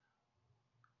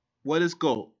What is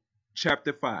gold?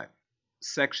 Chapter 5,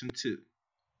 Section 2.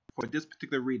 For this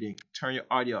particular reading, turn your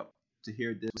audio up to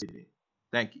hear this reading.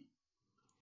 Thank you.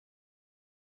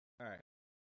 All right,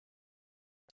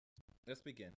 let's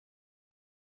begin.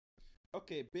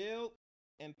 Okay, bail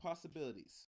and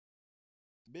possibilities.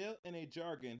 Bail in a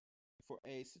jargon for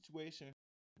a situation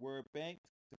where bank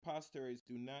depositories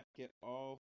do not get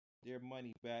all their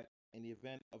money back in the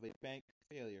event of a bank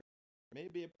failure.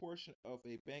 Maybe a portion of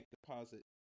a bank deposit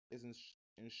is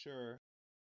insured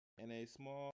and a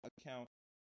small account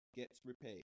gets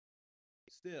repaid.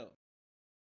 Still,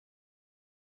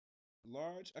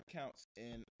 large accounts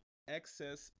in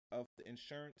excess of the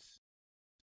insurance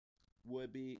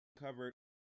would be covered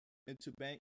into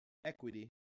bank equity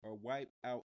or wiped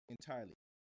out entirely.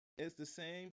 It's the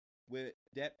same with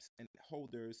debts and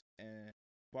holders and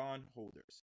bond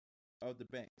holders of the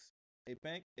banks. A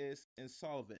bank is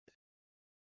insolvent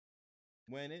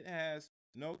when it has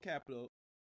no capital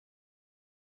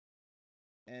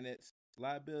and its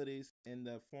liabilities in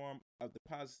the form of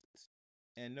deposits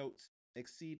and notes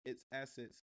exceed its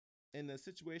assets. In the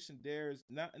situation, there is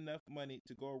not enough money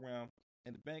to go around,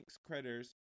 and the bank's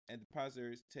creditors and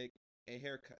depositors take a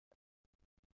haircut,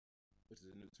 which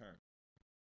is a new term.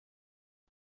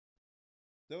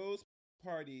 Those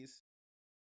parties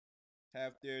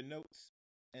have their notes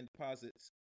and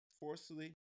deposits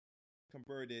forcibly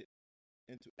converted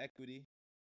into equity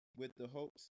with the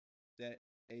hopes that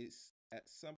at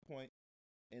some point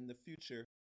in the future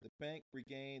the bank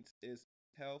regains its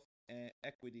health and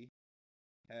equity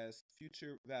has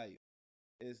future value.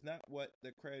 It is not what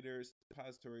the creditors,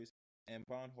 depositories, and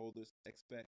bondholders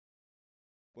expect,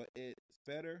 but it's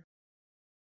better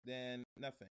than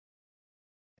nothing.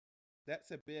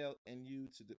 That's a bail, and you,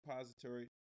 to depository,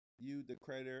 you, the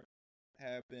creditor,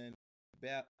 have been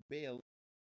bailed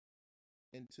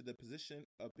into the position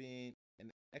of being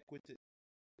an equity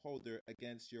holder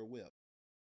against your will.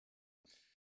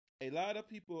 A lot of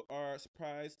people are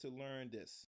surprised to learn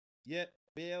this. Yet,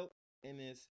 bail in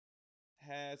this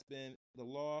has been the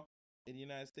law in the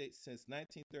United States since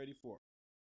 1934.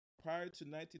 Prior to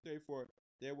 1934,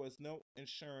 there was no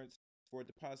insurance for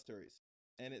depositories,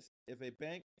 and it's if a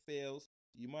bank fails,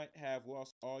 you might have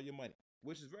lost all your money,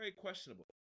 which is very questionable.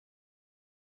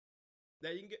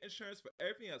 That you can get insurance for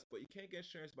everything else, but you can't get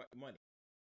insurance about your money.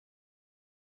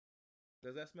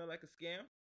 Does that smell like a scam?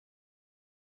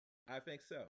 I think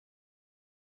so.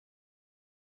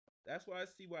 That's why I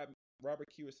see why Robert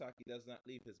Kiyosaki does not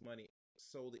leave his money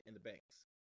solely in the banks.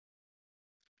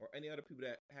 Or any other people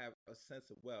that have a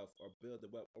sense of wealth or build the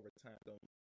wealth over time don't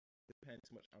depend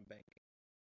too much on banking.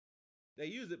 They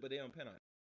use it, but they don't depend on it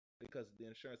because of the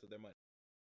insurance of their money.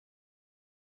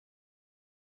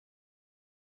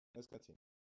 Let's continue.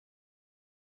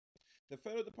 The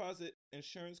Federal Deposit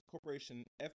Insurance Corporation,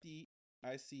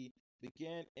 FDIC,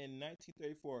 began in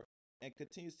 1934 and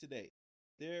continues today.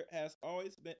 There has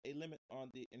always been a limit on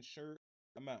the insured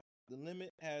amount. The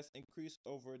limit has increased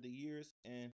over the years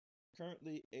and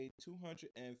currently a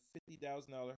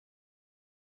 $250,000,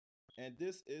 and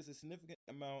this is a significant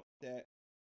amount that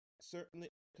certainly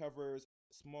covers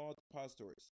small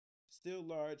depositories. Still,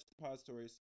 large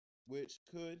depositories, which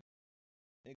could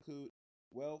include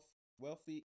wealth,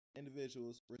 wealthy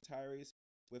individuals, retirees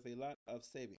with a lot of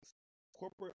savings.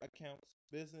 Corporate accounts,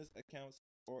 business accounts,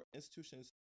 or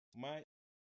institutions might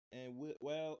and will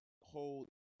well hold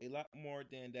a lot more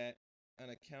than that on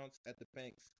accounts at the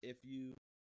banks. If you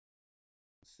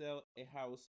sell a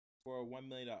house for $1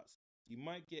 million, you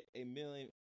might get a $1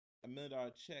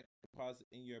 million check deposit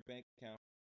in your bank account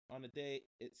on the day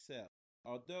it sells.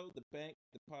 Although the bank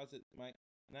deposit might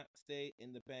not stay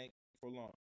in the bank for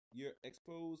long, you're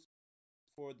exposed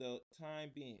for the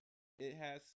time being. It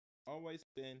has always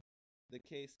been the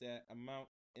case that amount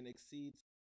and exceeds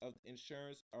of the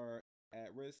insurance are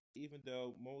at risk, even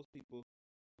though most people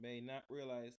may not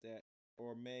realize that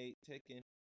or may take in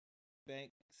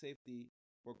bank safety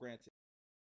for granted.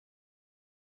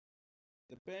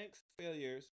 The bank's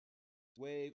failures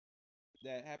wave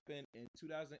that happened in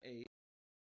 2008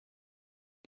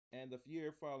 and the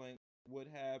year following would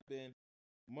have been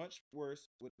much worse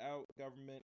without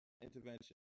government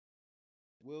intervention.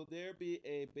 Will there be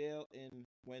a bail in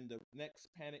when the next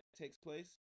panic takes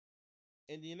place?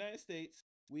 In the United States,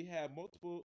 we have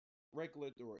multiple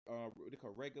regulators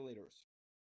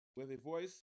with a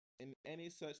voice in any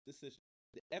such decision.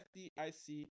 The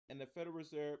FDIC and the Federal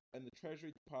Reserve and the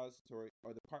Treasury Depository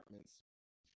are departments,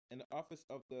 and the Office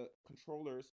of the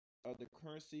Controllers of the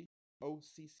Currency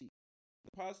 (OCC).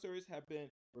 Depositories have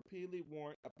been repeatedly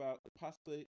warned about the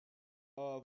possibility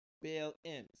of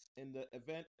bail-ins in the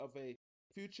event of a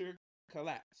future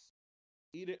collapse.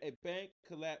 Either a bank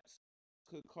collapse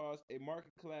could cause a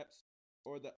market collapse,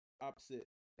 or the opposite.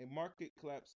 A market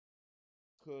collapse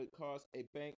could cause a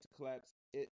bank to collapse.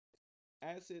 Its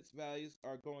assets values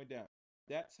are going down.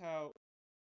 That's how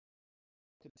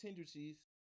contingencies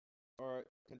or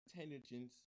contingents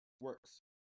works.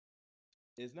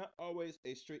 It's not always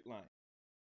a straight line.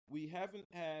 We haven't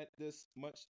had this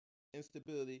much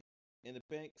instability in the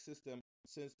bank system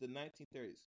since the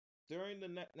 1930s. During the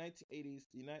 1980s,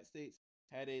 the United States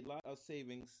had a lot of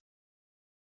savings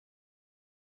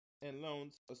and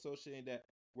loans associated that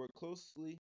were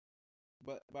closely,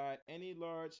 but by any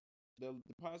large, the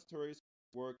depositories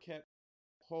were kept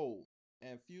whole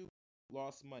and few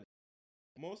lost money.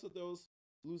 Most of those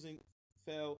losing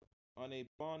fell on a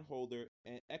bondholder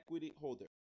and equity holder.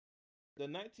 The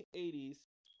 1980s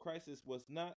crisis was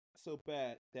not so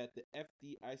bad that the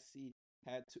FDIC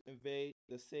had to invade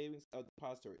the savings of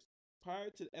depositories. Prior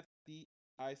to the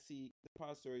FDIC,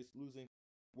 depositories losing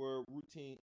were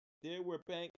routine. There were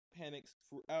bank panics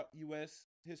throughout U.S.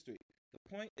 history.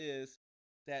 The point is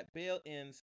that bail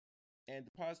ins and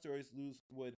depositories lose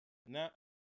would not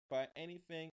by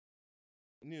anything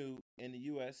new in the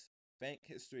U.S. bank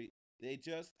history. They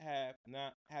just have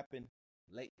not happened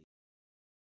lately.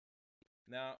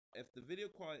 Now, if the video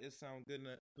quality is sound good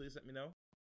enough, please let me know.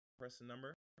 Press the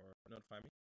number or notify me.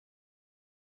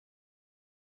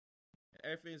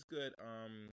 Everything's good,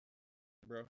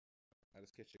 bro. I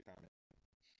just catch your comment.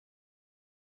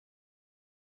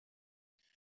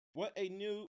 What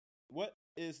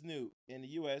is new in the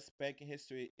U.S. banking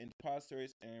history in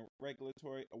depositories and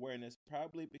regulatory awareness?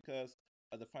 Probably because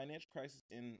of the financial crisis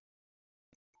in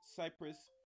Cyprus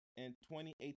in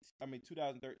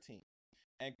 2013,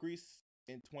 and Greece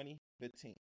in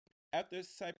 2015. After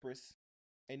Cyprus,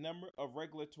 a number of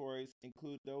regulatories,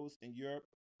 include those in Europe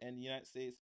and the United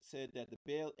States, said that the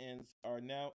bail-ins are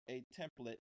now a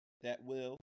template that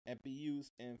will and be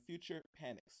used in future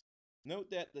panics.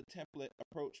 Note that the template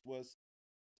approach was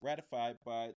ratified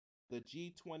by the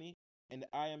G20 and the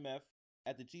IMF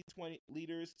at the G20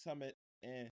 Leaders Summit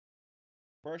in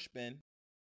Brisbane,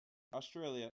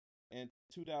 Australia in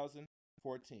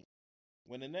 2014.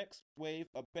 When the next wave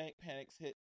of bank panics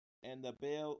hit and the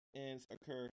bail-ins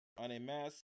occur on a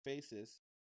mass basis,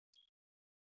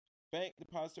 bank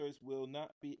depositors will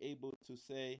not be able to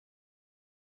say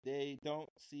they don't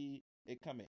see it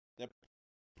coming. The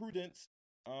prudent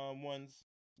ones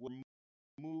will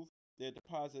move their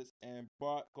deposits and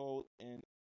bought gold in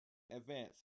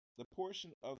advance. The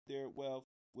portion of their wealth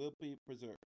will be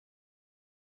preserved.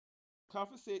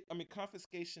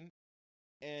 Confiscation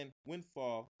and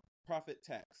windfall profit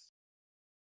tax.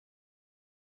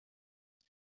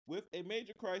 With a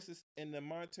major crisis in the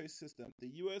monetary system, the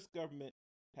U.S. government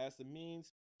has the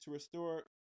means to restore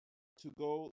to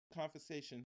gold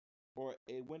confiscation or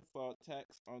a windfall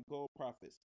tax on gold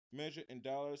profits, measured in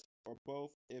dollars or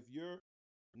both. If you're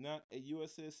not a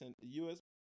U.S. citizen, the U.S.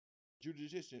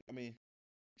 jurisdiction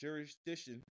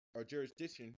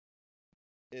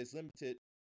is limited.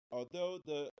 Although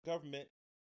the government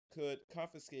could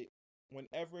confiscate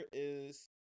whenever is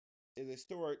a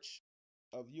storage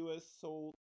of U.S.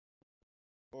 sold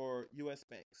or U.S.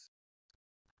 banks,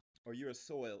 or U.S.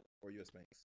 soil or U.S.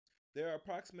 banks. There are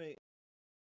approximately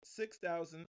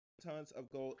 6,000 tons of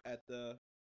gold at the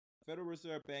Federal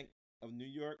Reserve Bank of New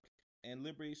York and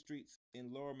Liberty Streets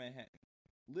in Lower Manhattan.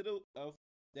 Little of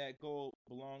that gold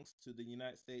belongs to the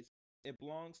United States. It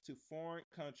belongs to foreign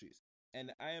countries and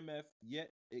the IMF,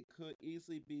 yet it could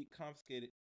easily be confiscated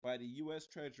by the U.S.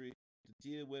 Treasury to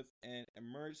deal with an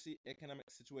emergency economic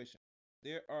situation.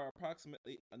 There are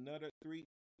approximately another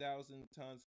 3,000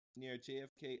 tons near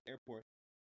JFK Airport.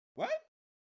 What?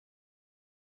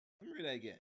 Let me read that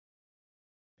again.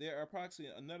 There are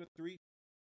approximately another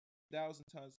 3,000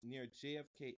 tons near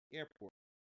JFK Airport.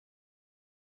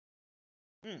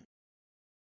 You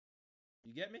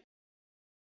get me?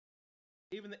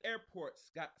 Even the airports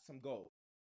got some gold.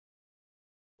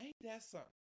 Ain't that something?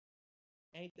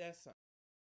 Ain't that something?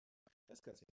 Let's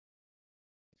continue.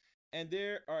 And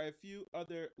there are a few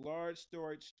other large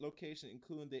storage locations,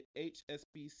 including the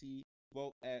HSBC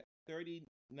vault at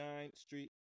 39th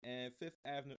Street and 5th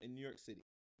Avenue in New York City.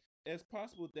 It's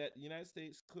possible that the United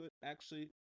States could actually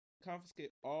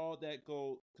confiscate all that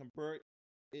gold, convert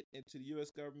it into the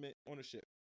U.S. government ownership,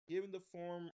 giving the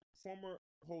former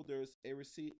holders a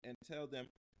receipt and tell them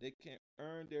they can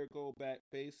earn their gold back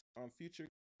based on future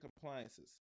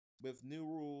compliances with new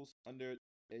rules under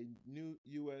a new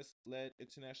U.S.-led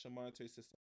international monetary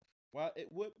system. While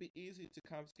it would be easy to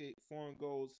confiscate foreign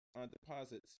golds on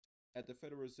deposits at the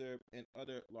Federal Reserve and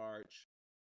other large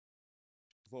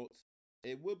vaults,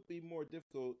 It would be more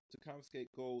difficult to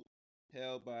confiscate gold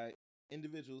held by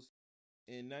individuals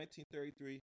in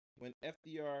 1933 when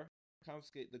FDR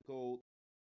confiscated the gold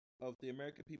of the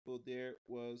American people. There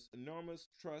was enormous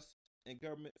trust and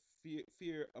government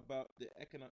fear about the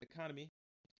economy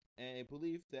and a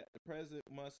belief that the president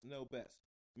must know best.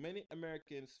 Many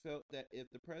Americans felt that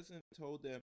if the president told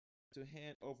them to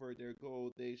hand over their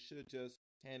gold, they should just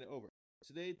hand it over.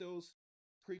 Today, those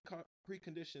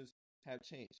preconditions have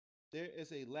changed. There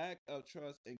is a lack of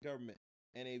trust in government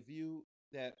and a view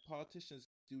that politicians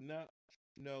do not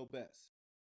know best.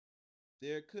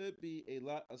 There could be a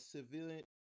lot of civilian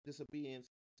disobedience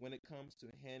when it comes to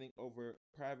handing over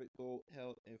private gold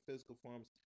held in physical forms,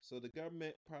 so the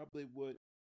government probably would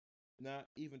not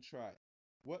even try.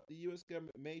 What the U.S.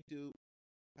 government may do,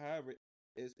 however,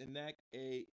 is enact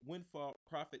a windfall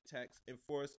profit tax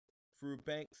enforced through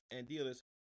banks and dealers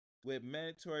with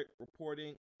mandatory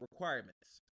reporting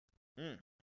requirements.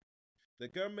 The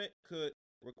government could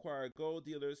require gold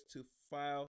dealers to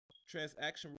file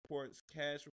transaction reports,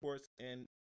 cash reports, and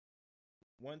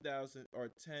 1000 or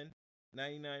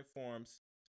 1099 forms,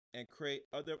 and create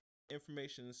other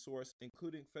information source,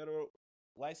 including federal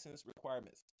license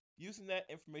requirements. Using that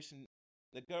information,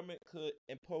 the government could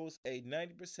impose a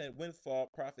 90% windfall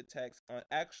profit tax on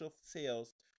actual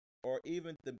sales or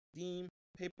even the deemed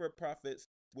paper profits,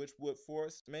 which would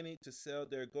force many to sell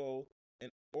their gold in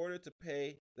order to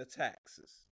pay the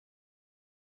taxes.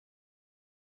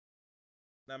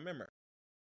 Now remember,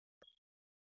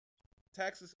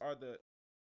 taxes are the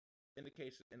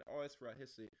indication, and always throughout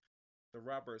history, the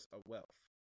robbers of wealth.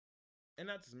 And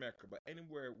not just America, but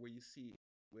anywhere where you see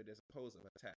where there's a pose of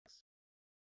a tax.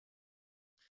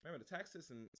 Remember, the tax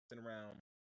system's been around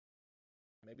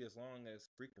maybe as long as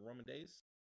Greek and Roman days,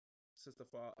 since the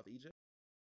fall of Egypt.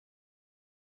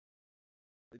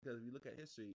 Because if you look at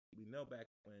history, we know back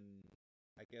when,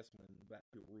 I guess, when black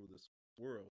people ruled this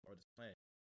world or this planet,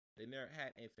 they never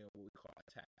had anything what we call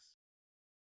a tax.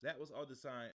 That was all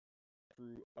designed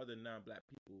through other non-black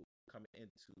people coming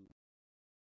into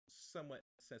somewhat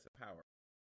sense of power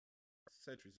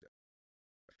centuries ago.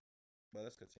 But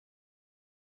let's continue.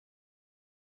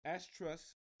 As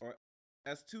trusts or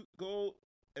as two gold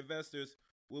investors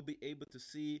will be able to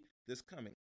see this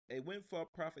coming. A windfall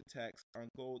profit tax on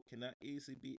gold cannot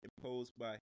easily be imposed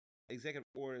by executive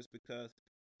orders because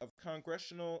of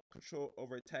congressional control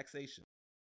over taxation.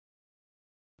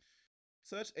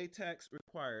 Such a tax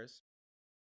requires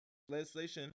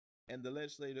legislation, and the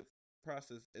legislative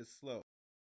process is slow.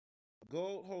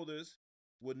 Gold holders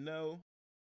would know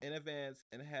in advance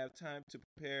and have time to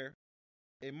prepare.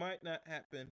 It might not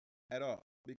happen at all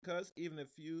because even a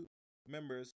few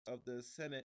members of the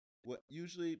Senate would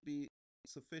usually be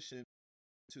sufficient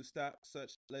to stop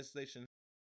such legislation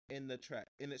in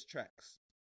its tracks.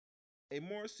 A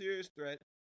more serious threat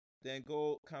than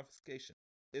gold confiscation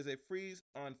is a freeze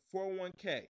on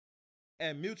 401k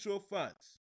and mutual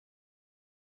funds.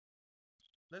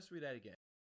 Let's read that again.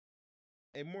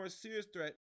 A more serious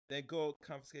threat than gold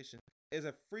confiscation is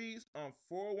a freeze on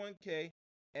 401k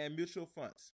and mutual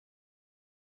funds.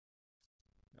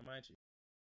 Now, mind you,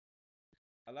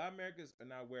 a lot of Americans are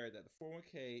not aware that the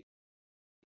 401k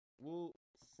will,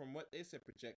 from what they said,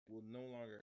 project will no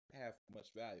longer have much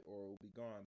value or will be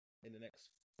gone in the next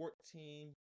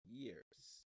 14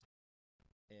 years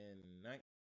in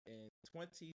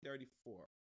 2034,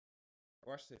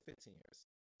 or I should say 15 years.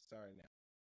 Sorry now.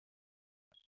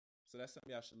 So that's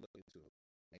something y'all should look into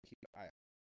and keep an eye on.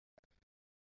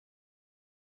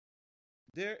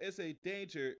 There is a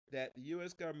danger that the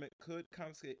U.S. government could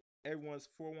confiscate everyone's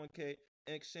 401k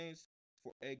in exchange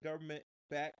for a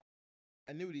government-backed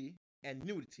annuity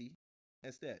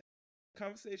instead.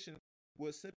 Confiscation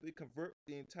would simply convert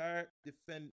the entire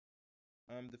defended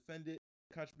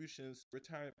contributions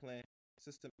retirement plan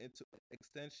system into an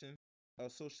extension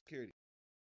of Social Security.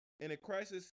 In a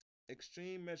crisis,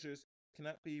 extreme measures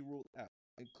cannot be ruled out,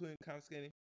 including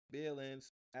confiscating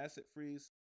bail-ins, asset freeze,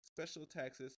 special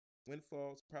taxes,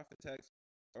 windfalls, profit tax,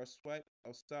 or swipe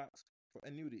of stocks for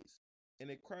annuities. In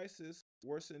a crisis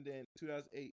worsened than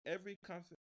 2008, every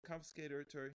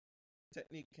confiscatory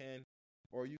technique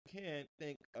you can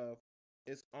think of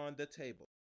is on the table.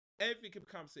 Everything can be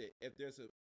compensated if there's an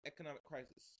economic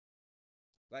crisis,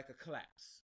 like a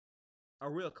collapse, a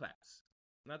real collapse,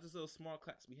 not this little small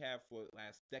collapse we have for the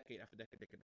last decade after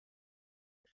decade.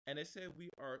 And they said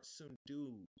we are soon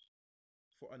due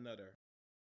for another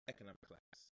economic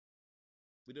collapse.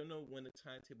 We don't know when the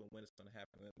timetable when it's going to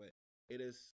happen, but it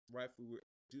is rightfully we're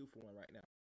due for one right now.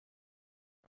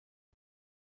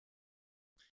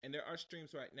 And there are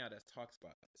streams right now that talks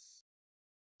about this.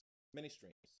 Many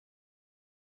streams.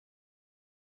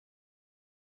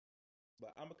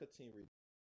 But I'm gonna continue reading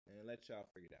and let y'all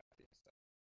figure it out for yourself.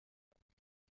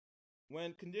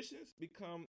 When conditions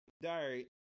become dire,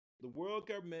 the world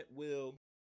government will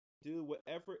do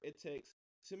whatever it takes.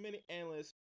 Too many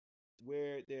analysts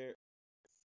wear their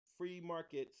free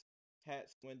markets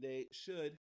hats when they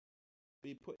should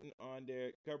be putting on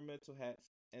their governmental hats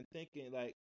and thinking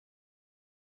like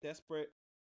desperate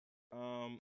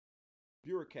um,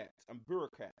 bureaucrats.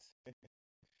 Bureaucrats.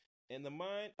 In the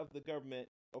mind of the government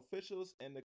officials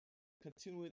and the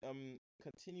continuity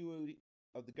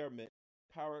of the government,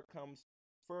 power comes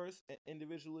first, and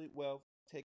individually wealth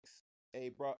takes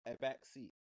a back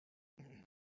seat.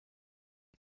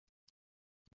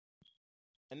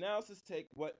 Analysis take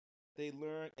what they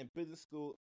learn in business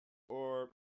school or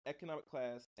economic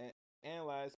class and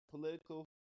analyze political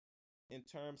in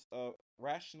terms of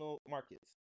rational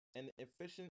markets and the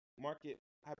efficient market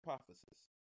hypothesis.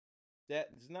 That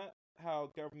is not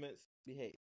how governments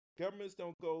behave. Governments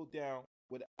don't go down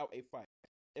without a fight.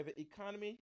 If an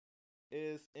economy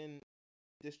is in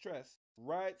distress,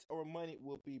 riots over money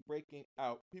will be breaking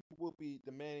out. People will be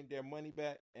demanding their money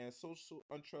back, and social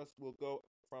unrest will go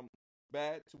from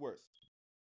bad to worse.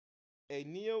 A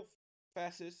neo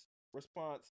fascist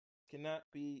response cannot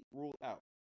be ruled out.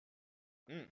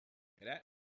 Hear that?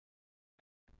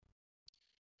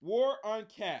 War on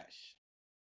cash.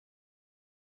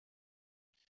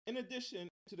 In addition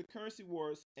to the currency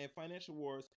wars and financial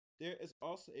wars, there is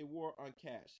also a war on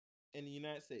cash in the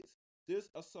United States. This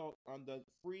assault on the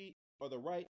free or the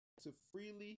right to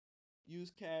freely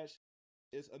use cash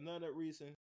is another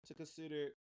reason to consider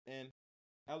an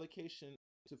allocation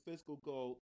to physical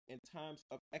gold in times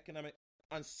of economic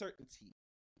uncertainty.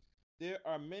 There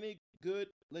are many good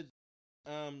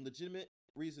legitimate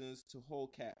reasons to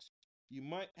hold cash. You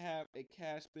might have a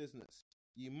cash business.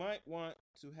 You might want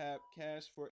to have cash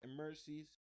for emergencies.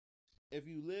 If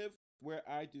you live where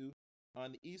I do,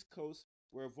 on the East Coast,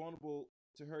 we're vulnerable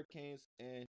to hurricanes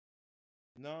and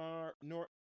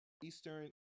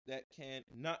northeastern that can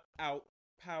knock out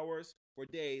powers for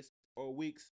days or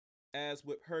weeks, as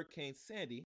with Hurricane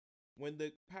Sandy. When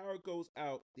the power goes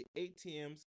out, the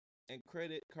ATMs and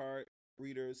credit card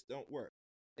readers don't work.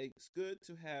 It's good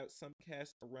to have some cash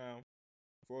around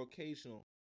for occasional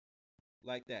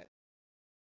like that.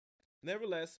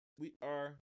 Nevertheless, we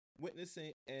are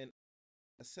witnessing an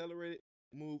accelerated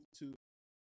move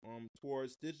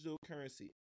towards digital currency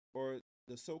or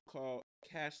the so-called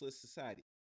cashless society.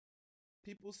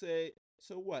 People say,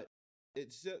 so what? It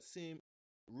just seemed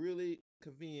really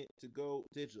convenient to go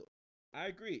digital. I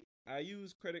agree. I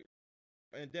use credit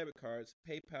and debit cards,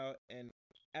 PayPal, and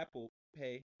Apple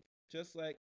Pay, just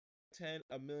like 10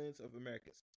 of millions of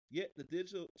Americans. Yet the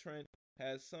digital trend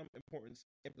has some important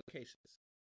implications.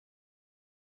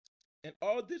 An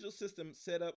all digital system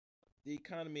set up the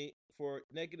economy for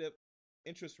negative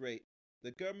interest rate.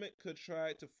 The government could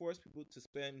try to force people to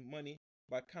spend money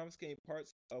by confiscating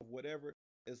parts of whatever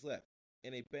is left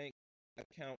in a bank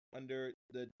account under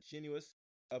the genuous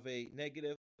of a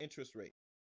negative interest rate.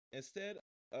 Instead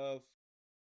of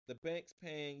the banks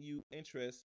paying you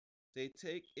interest, they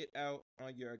take it out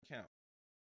on your account.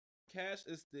 Cash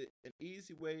is an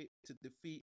easy way to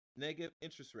defeat negative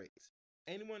interest rates.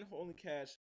 Anyone holding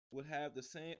cash would have the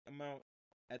same amount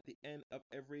at the end of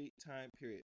every time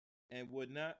period and would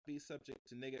not be subject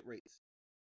to negative rates.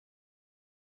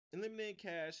 Eliminating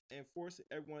cash and forcing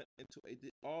everyone into an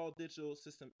all digital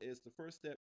system is the first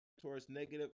step towards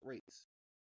negative rates.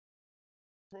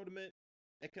 Prominent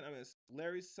economists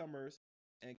Larry Summers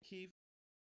and Keith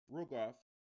Rogoff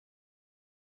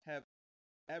have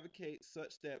advocated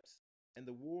such steps, and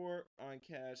the war on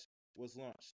cash was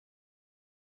launched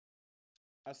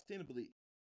ostensibly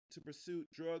to pursue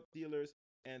drug dealers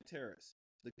and terrorists.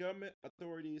 The government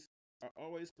authorities are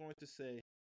always going to say,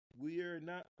 we're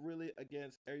not really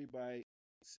against everyday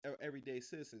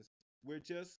citizens. We're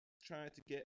just trying to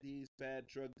get these bad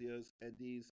drug dealers and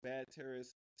these bad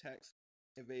terrorists, tax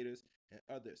invaders, and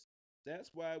others.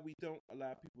 That's why we don't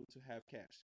allow people to have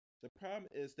cash. The problem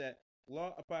is that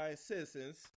law-abiding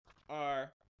citizens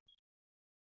are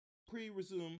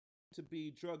presumed to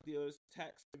be drug dealers,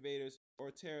 tax invaders,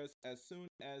 or terrorists as soon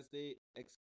as they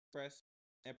express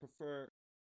and prefer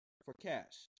for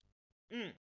cash.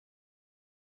 You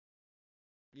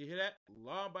hear that?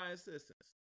 Law-abiding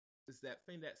citizens. It's that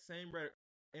thing, that same rhetoric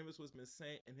Amos was been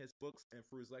saying in his books and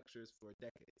through his lectures for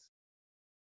decades.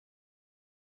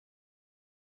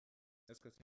 Let's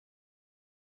continue.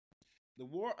 The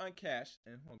war on cash,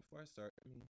 and hold on, before I start,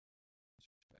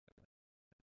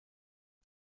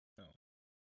 no.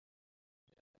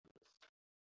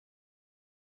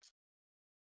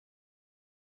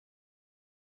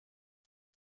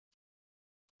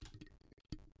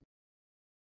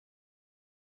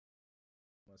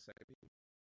 second, people.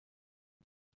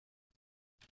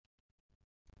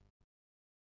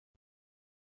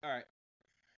 All right.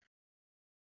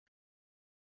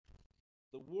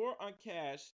 The war on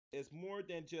cash is more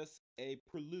than just a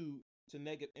prelude to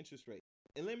negative interest rate.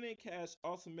 Eliminating cash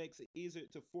also makes it easier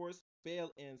to force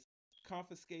bail-ins,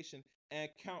 confiscation, and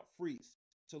account freeze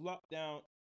to lock down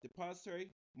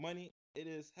depository money. It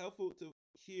is helpful to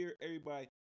hear everybody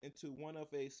into one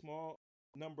of a small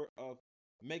number of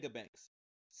mega banks,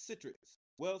 Citrix,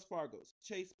 Wells Fargo's,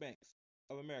 Chase Banks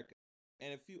of America,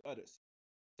 and a few others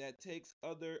that takes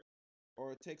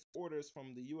orders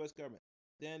from the U.S. government.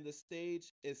 Then the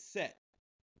stage is set.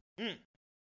 Mm.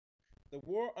 The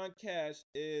war on cash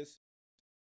is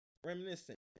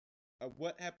reminiscent of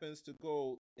what happens to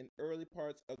gold in early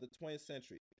parts of the 20th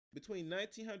century. Between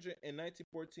 1900 and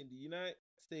 1914, the United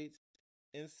States,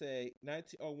 in say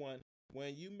 1901,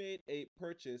 when you made a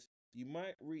purchase, you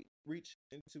might reach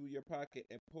into your pocket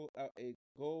and pull out a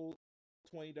gold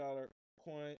 $20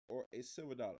 coin or a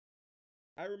silver dollar.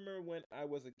 I remember when I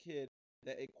was a kid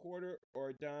that a quarter or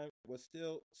a dime was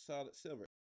still solid silver.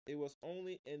 It was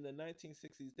only in the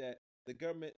 1960s that the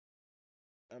government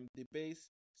debased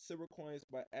silver coins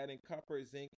by adding copper,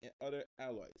 zinc, and other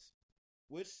alloys,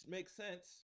 which makes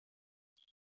sense.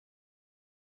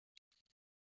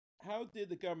 How did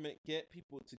the government get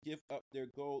people to give up their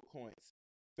gold coins?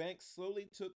 Banks slowly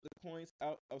took the coins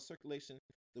out of circulation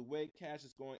the way cash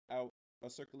is going out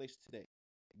of circulation today,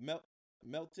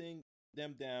 melting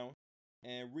them down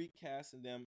and recasting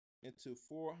them into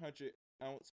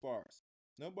 400-ounce bars.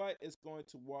 Nobody is going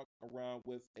to walk around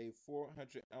with a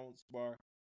 400-ounce bar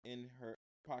in her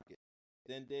pocket.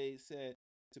 Then they said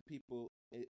to people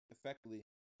effectively,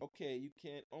 okay, you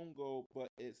can own gold,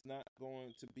 but it's not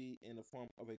going to be in the form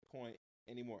of a coin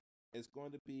anymore. It's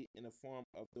going to be in the form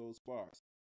of those bars.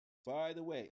 By the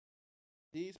way,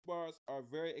 these bars are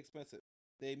very expensive.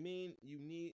 They mean you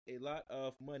need a lot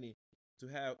of money to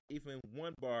have even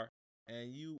one bar,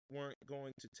 and you weren't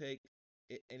going to take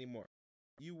it anymore.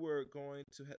 You were going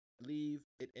to leave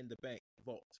it in the bank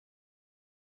vault.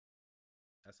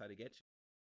 That's how they get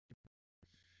you.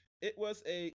 It was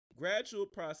a gradual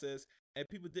process, and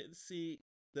people didn't see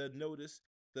the notice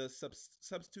the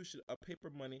substitution of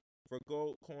paper money for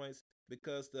gold coins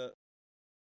because the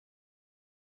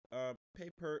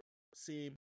paper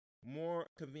seemed more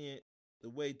convenient the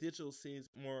way digital seems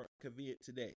more convenient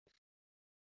today.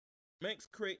 Banks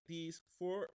create these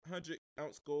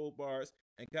 400-ounce gold bars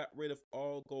and got rid of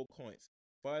all gold coins.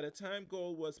 By the time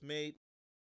gold was made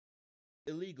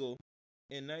illegal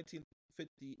in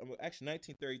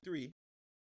 1933,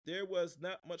 there was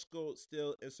not much gold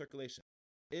still in circulation.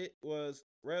 It was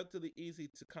relatively easy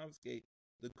to confiscate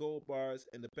the gold bars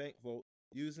in the bank vault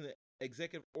using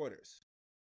executive orders.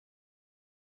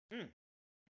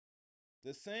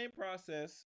 The same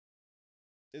process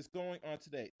is going on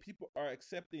today. People are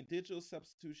accepting digital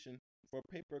substitution for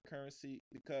paper currency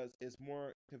because it's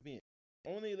more convenient.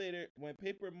 Only later, when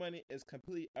paper money is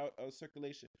completely out of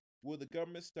circulation, will the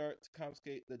government start to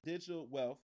confiscate the digital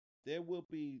wealth. There will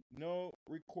be no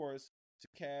recourse to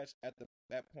cash at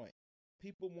that point.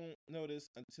 People won't notice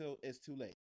until it's too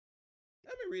late.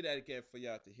 Let me read that again for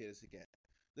y'all to hear this again.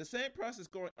 The same process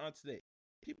going on today.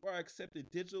 People are accepting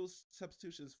digital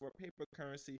substitutions for paper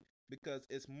currency because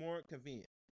it's more convenient.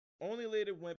 Only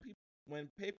later, when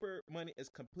paper money is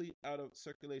completely out of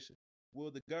circulation,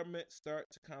 will the government start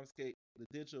to confiscate the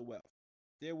digital wealth.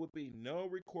 There will be no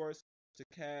recourse to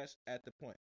cash at the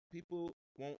point. People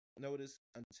won't notice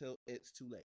until it's too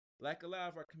late. Like a lot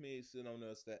of our communities don't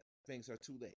notice that things are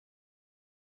too late.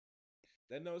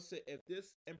 They notice that if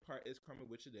this empire is crumbling,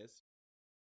 which it is,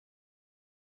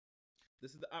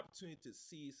 this is the opportunity to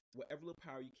seize whatever little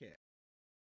power you can.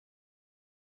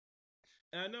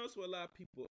 And I notice what a lot of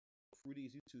people through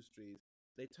these YouTube streams,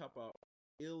 they talk about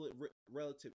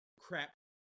relative crap.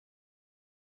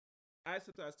 I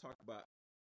sometimes talk about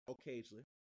occasionally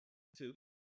too.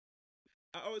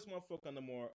 I always want to focus on the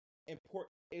more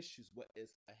important issues, what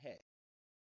is ahead.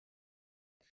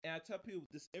 And I tell people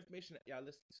this information that y'all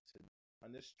listen to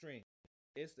on this stream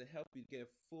is to help you get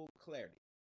full clarity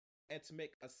and to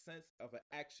make a sense of an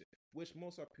action, which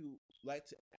most of our people like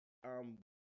to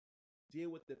deal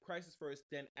with the crisis first,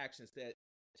 then action instead.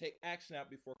 Take action out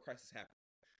before crisis happens.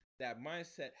 That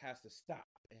mindset has to stop.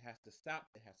 It has to stop.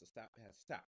 It has to stop. It has to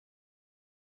stop.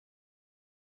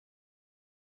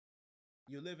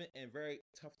 You're living in very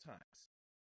tough times.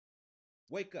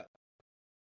 Wake up.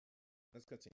 Let's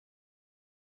continue.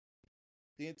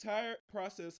 The entire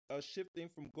process of shifting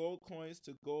from gold coins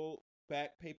to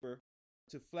gold-backed paper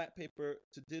to flat paper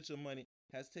to digital money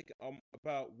has taken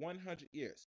about 100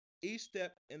 years. Each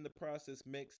step in the process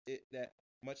makes it that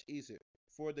much easier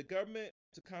for the government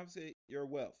to confiscate your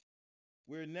wealth.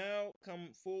 We're now come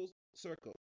full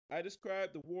circle. I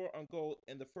described the war on gold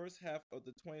in the first half of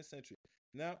the 20th century.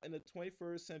 Now, in the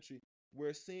 21st century,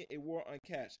 we're seeing a war on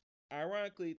cash.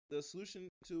 Ironically, the solution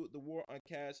to the war on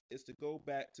cash is to go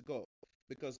back to gold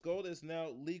because gold is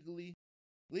now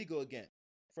legal again.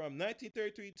 From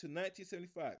 1933 to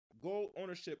 1975, gold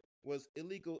ownership was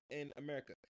illegal in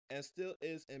America and still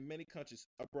is in many countries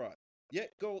abroad.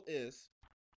 Yet gold is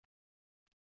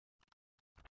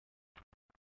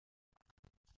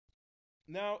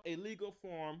now a legal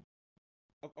form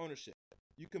of ownership.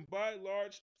 You can buy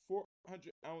large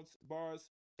 400-ounce bars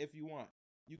if you want.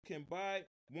 You can buy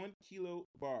 1 kilo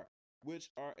bar, which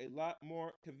are a lot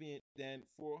more convenient than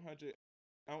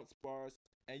 400-ounce bars,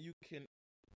 and you can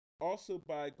also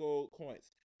buy gold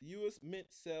coins. The U.S. Mint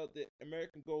sell the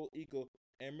American Gold Eagle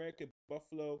and American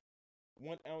Buffalo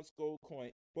 1 ounce gold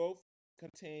coin. Both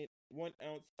contain 1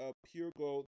 ounce of pure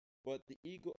gold, but the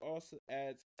Eagle also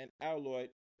adds an alloy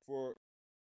for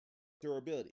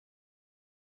durability.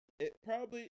 It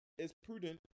probably is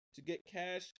prudent to get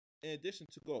cash in addition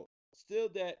to gold. Still,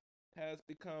 that has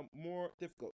become more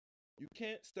difficult. You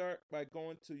can't start by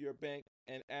going to your bank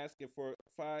and asking for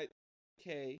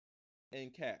 5K in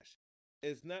cash.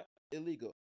 It's not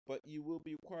illegal, but you will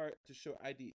be required to show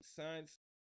ID, sign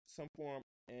some form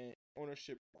and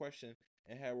ownership question,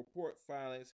 and have report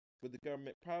filings with the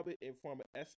government, probably in form of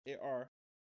SAR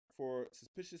for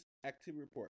suspicious activity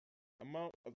report.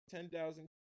 Amount of $10,000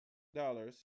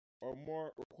 or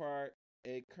more require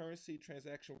a currency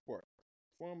transaction report,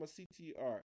 form of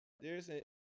CTR. There's an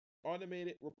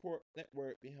automated report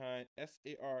network behind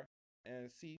SAR and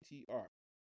CTR,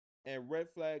 and red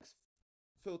flags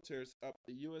filters up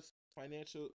the U.S.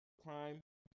 Financial Crime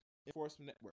Enforcement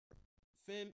Network.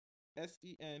 FIN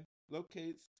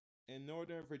locates in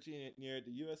Northern Virginia near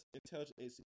the U.S. Intelligence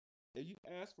Agency. If you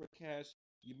ask for cash,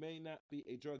 you may not be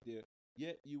a drug dealer,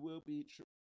 yet you will be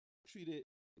treated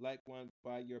like one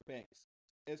by your banks.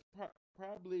 It's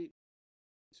probably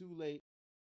too late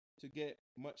to get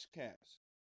much cash.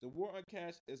 The war on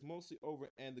cash is mostly over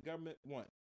and the government won.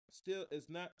 Still, it's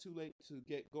not too late to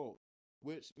get gold,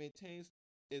 which maintains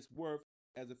its worth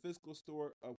as a physical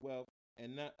store of wealth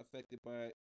and not affected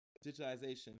by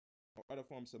digitalization or other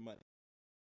forms of money.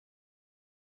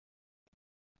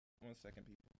 1 second,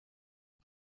 people.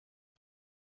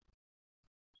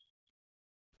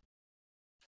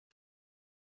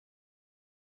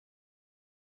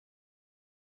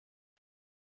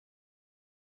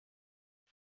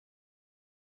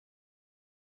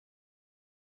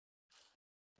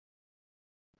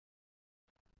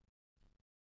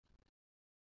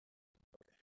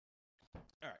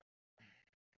 All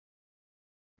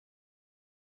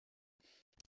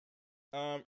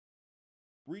right.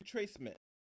 Retracement.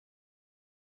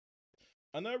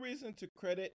 Another reason to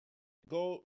credit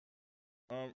gold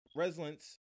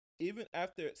resilience, even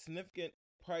after significant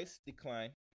price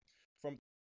decline from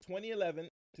 2011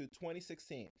 to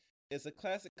 2016, is a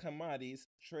classic commodities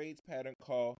trades pattern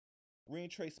called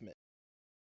retracement.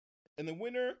 In the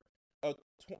winter of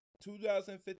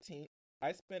 2015,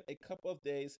 I spent a couple of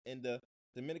days in the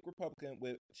Dominican Republic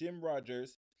with Jim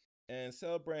Rogers and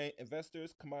celebrating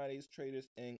investors, commodities traders,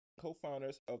 and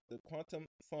co-founders of the Quantum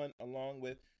Fund, along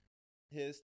with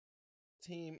his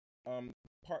team,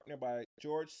 partnered by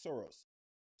George Soros.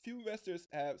 Few investors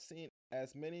have seen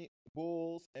as many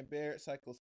bulls and bear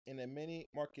cycles in as many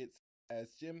markets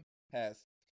as Jim has.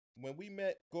 When we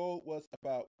met, gold was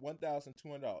about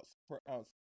 $1,200 per ounce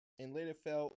and later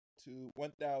fell to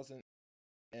 $1,050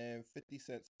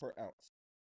 per ounce.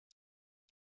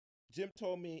 Jim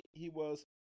told me he was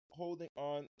holding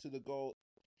on to the gold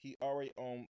he already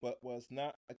owned, but was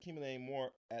not accumulating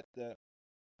more at the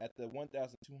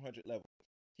 1,200 level.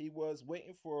 He was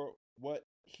waiting for what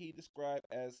he described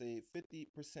as a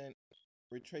 50%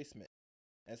 retracement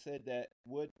and said that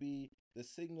would be the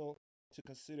signal to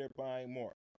consider buying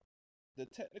more. The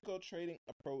technical trading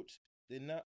approach did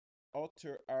not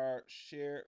alter our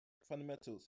share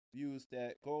fundamentals views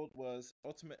that gold was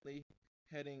ultimately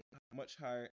heading much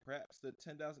higher, perhaps the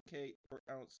 10,000K per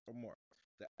ounce or more.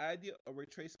 The idea of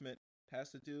retracement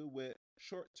has to do with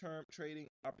short-term trading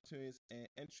opportunities and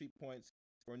entry points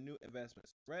for new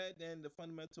investments, rather than the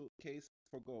fundamental case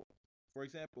for gold. For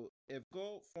example, if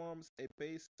gold forms a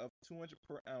base of 200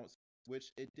 per ounce,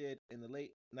 which it did in the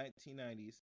late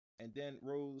 1990s, and then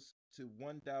rose to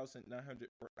 1,900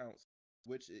 per ounce,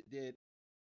 which it did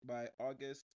by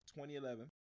August 2011,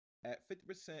 at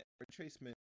 50%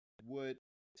 retracement would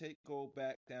take gold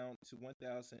back down to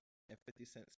 $1,050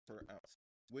 per ounce,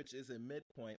 which is a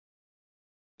midpoint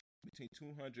between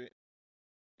 200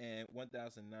 and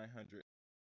 1,900.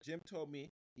 Jim told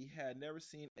me he had never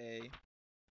seen a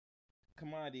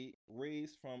commodity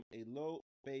raised from a low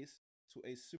base to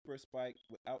a super spike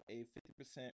without a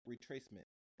 50% retracement.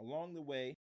 Along the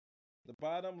way, the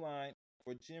bottom line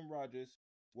for Jim Rogers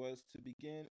was to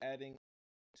begin adding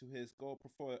to his gold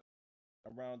portfolio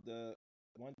around the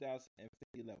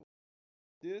 1,050 level.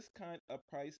 This kind of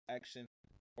price action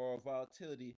or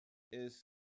volatility is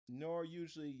nor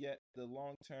usually yet the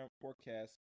long-term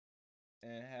forecast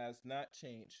and has not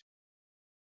changed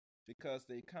because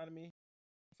the economy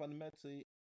fundamentally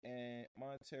and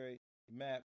monetary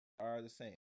map are the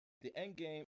same. The end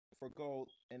game for gold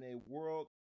in a world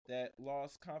that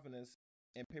lost confidence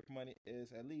in paper money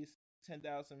is at least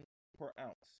 10,000 per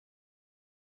ounce,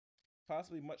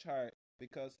 possibly much higher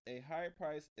because a higher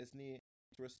price is needed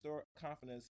to restore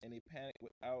confidence in a panic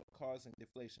without causing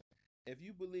deflation. If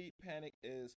you believe panic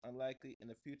is unlikely in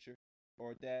the future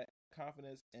or that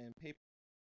confidence in paper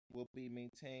will be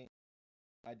maintained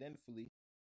identically,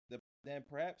 then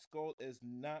perhaps gold is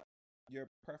not your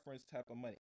preference type of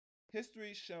money.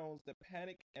 History shows that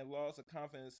panic and loss of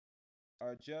confidence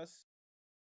are just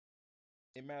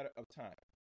a matter of time.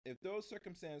 If those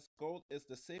circumstances, gold is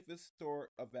the safest store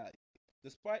of value.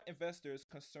 Despite investors'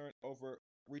 concern over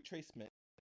retracement,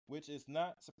 which is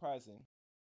not surprising,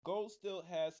 gold still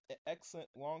has an excellent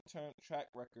long-term track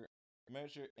record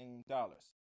measured in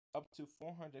dollars, up to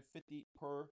 450%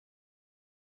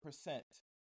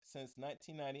 since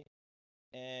 1990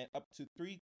 and up to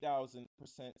 3,000%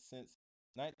 since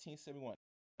 1971,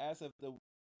 as of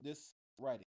this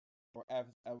writing, or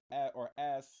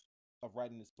as of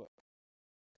writing this book.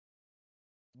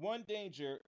 One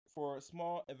danger for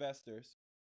small investors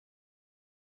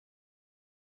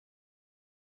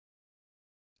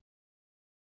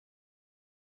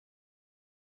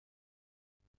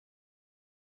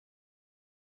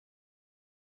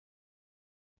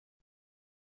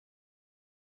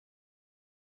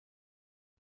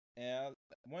and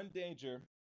one danger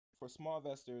for small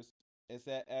investors is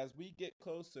that as we get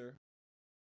closer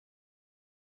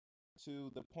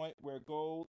to the point where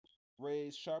gold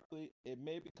raised sharply, it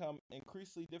may become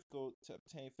increasingly difficult to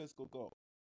obtain physical gold.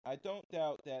 I don't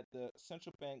doubt that the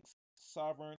central banks,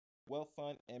 sovereign wealth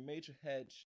fund, and major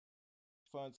hedge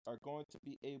funds are going to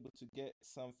be able to get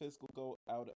some physical gold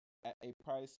out at a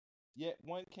price. Yet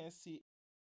one can see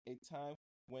a time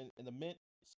when the mints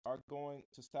are going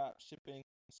to stop shipping,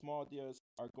 small deals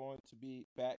are going to be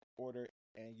back ordered,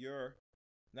 and you're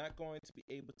not going to be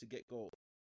able to get gold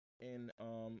in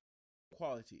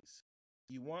qualities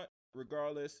you want,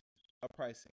 regardless of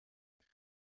pricing.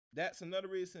 That's another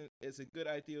reason it's a good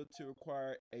idea to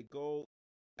require a gold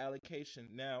allocation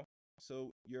now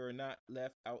so you're not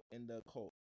left out in the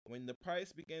cold. When the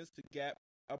price begins to gap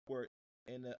upward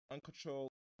in an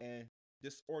uncontrolled and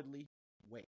disorderly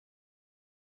way.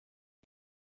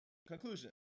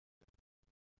 Conclusion.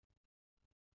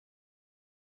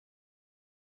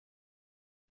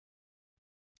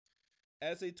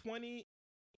 As a 21st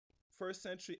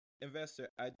century investor,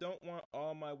 I don't want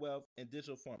all my wealth in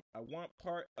digital form. I want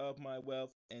part of my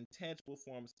wealth in tangible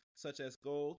forms such as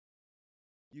gold.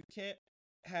 You can't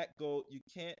hack gold, you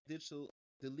can't digital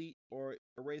delete or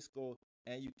erase gold,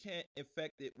 and you can't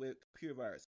infect it with computer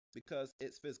virus because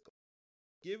it's physical.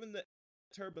 Given the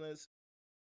turbulence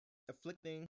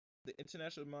afflicting the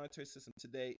international monetary system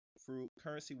today through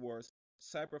currency wars,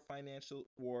 cyber financial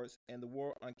wars, and the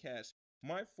war on cash,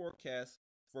 my forecast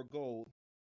for gold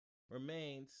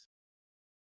remains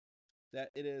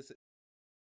that it is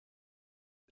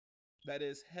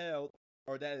held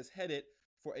or that is headed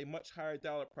for a much higher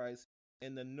dollar price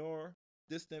in the nor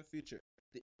distant future.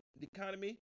 The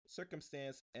economy,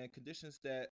 circumstance, and conditions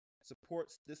that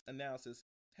supports this analysis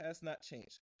has not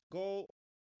changed. Gold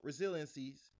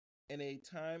resiliencies in a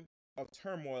time of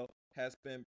turmoil has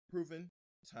been proven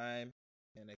time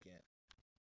and again.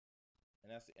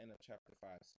 And that's the end of chapter 5,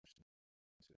 section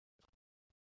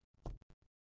 2.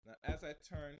 Now, as I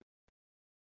turn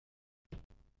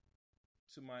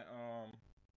to my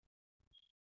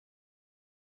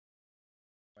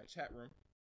chat room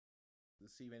to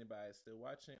see if anybody is still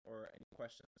watching or any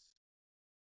questions.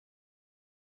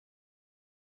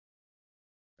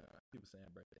 People saying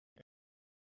happy birthday.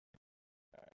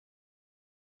 All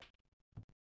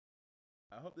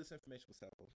right. I hope this information was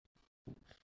helpful.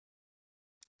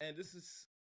 And this,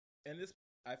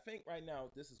 I think right now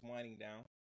this is winding down.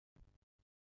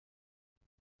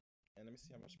 And let me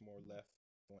see how much more left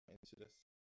going into this.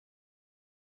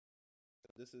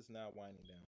 This is now winding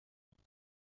down.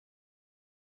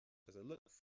 As I look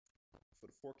for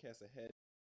the forecast ahead,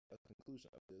 a conclusion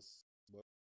of this book,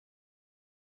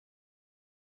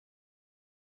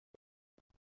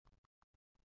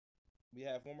 We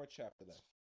have one more chapter left.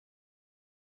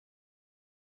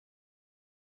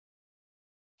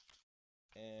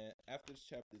 And after this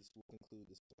chapter, this will conclude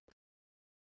the story.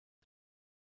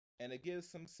 And it gives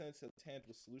some sense of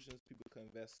tangible solutions people can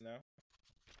invest now.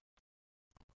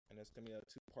 And there's going to be a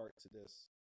two-part to this.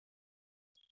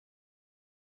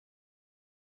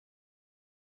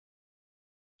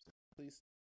 So please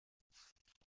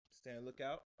stay on the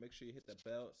lookout. Make sure you hit the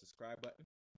bell, subscribe button.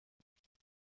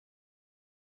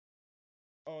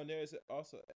 Oh, and there's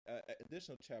also an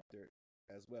additional chapter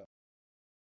as well.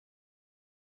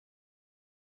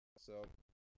 So,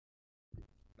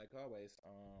 like always, I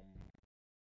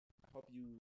hope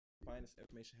you find this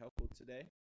information helpful today.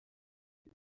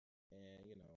 And,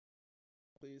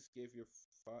 please give your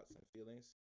thoughts and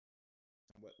feelings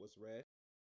on what was read.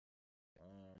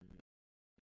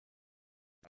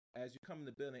 As you come in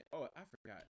the building, oh, I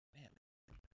forgot. Damn it.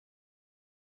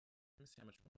 Let me see how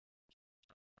much more.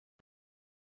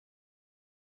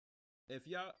 If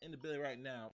y'all in the building right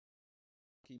now,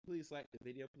 can you please like the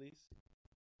video, please?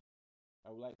 I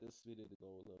would like this video to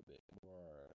go a little bit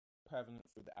more prevalent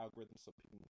for the algorithm so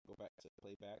people can go back to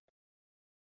playback.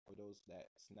 For those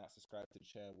that's not subscribed to the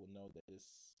channel will know that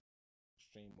this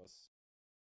stream was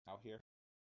out here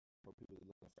for people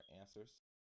looking for answers.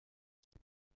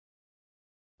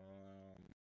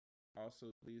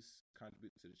 Also, please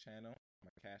contribute to the channel. My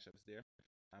Cash App is there.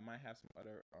 I might have some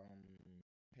other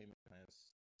payment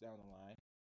plans down the line.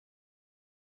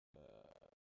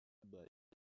 But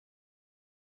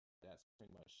that's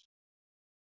pretty much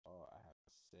all I have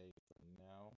to say for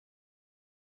now.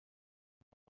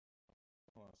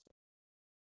 Hold on a second.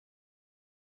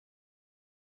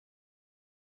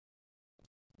 I'm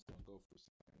just gonna go through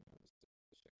something.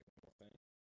 Let's check one more thing.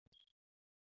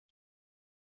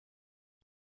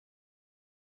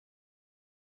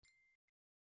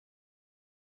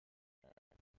 All right.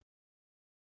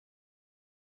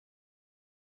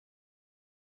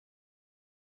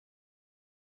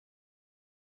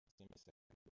 Give me a second.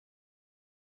 Let's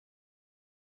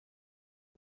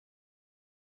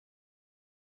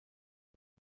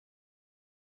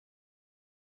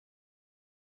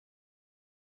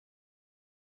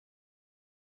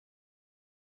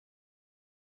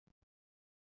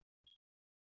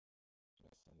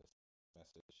send this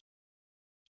message.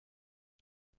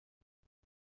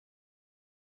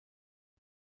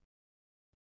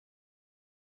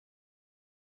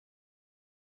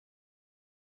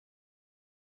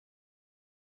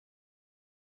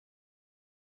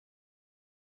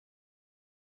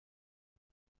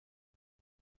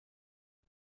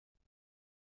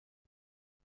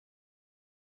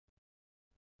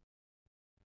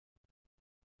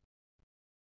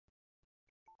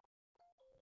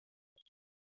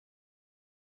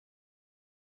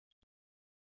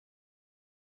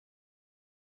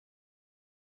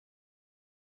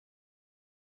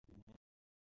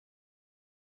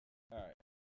 All right.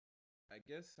 I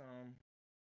guess that's all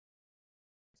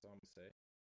I'm gonna say.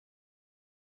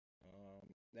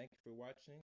 Thank you for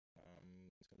watching.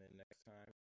 Tune in next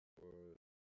time for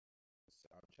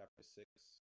chapter 6,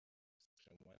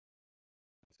 section 1.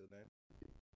 Until then,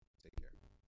 take care.